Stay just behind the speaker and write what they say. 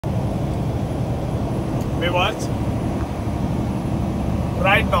viewers.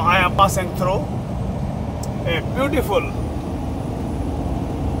 Right now I am passing through a beautiful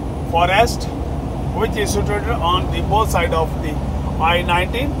forest which is situated on the both side of the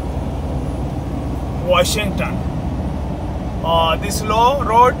I-90 Washington. This low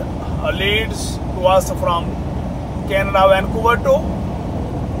road leads to us from Canada, Vancouver to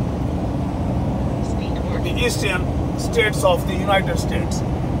the eastern states of the United States.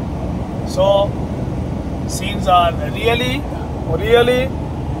 So scenes are really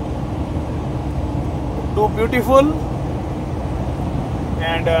too beautiful,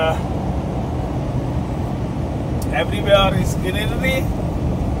 and everywhere is greenery,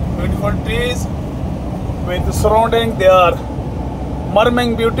 beautiful trees with surrounding their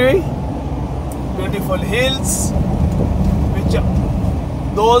murmuring beauty, beautiful hills, which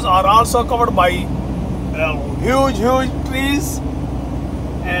those are also covered by huge trees,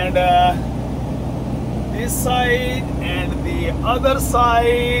 and this side and the other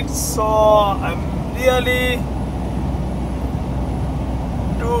side. So I'm really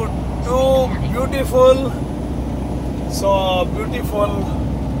too beautiful, so beautiful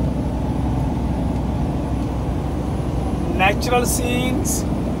natural scenes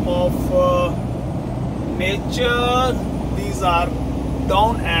of nature. These are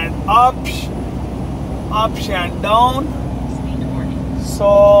down and up and down,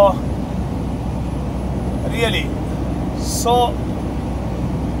 so really so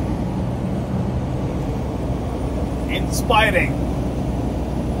inspiring.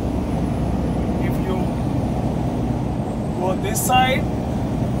 If you go this side,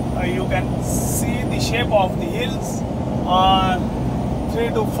 you can see the shape of the hills, 3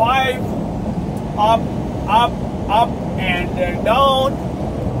 to 5, up and down.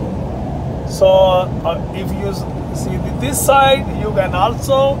 So if you see this side, you can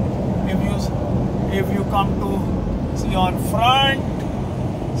also, if you come to see on front,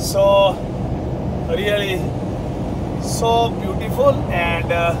 so really so beautiful and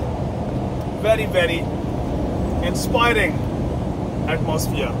very inspiring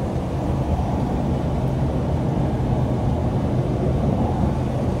atmosphere.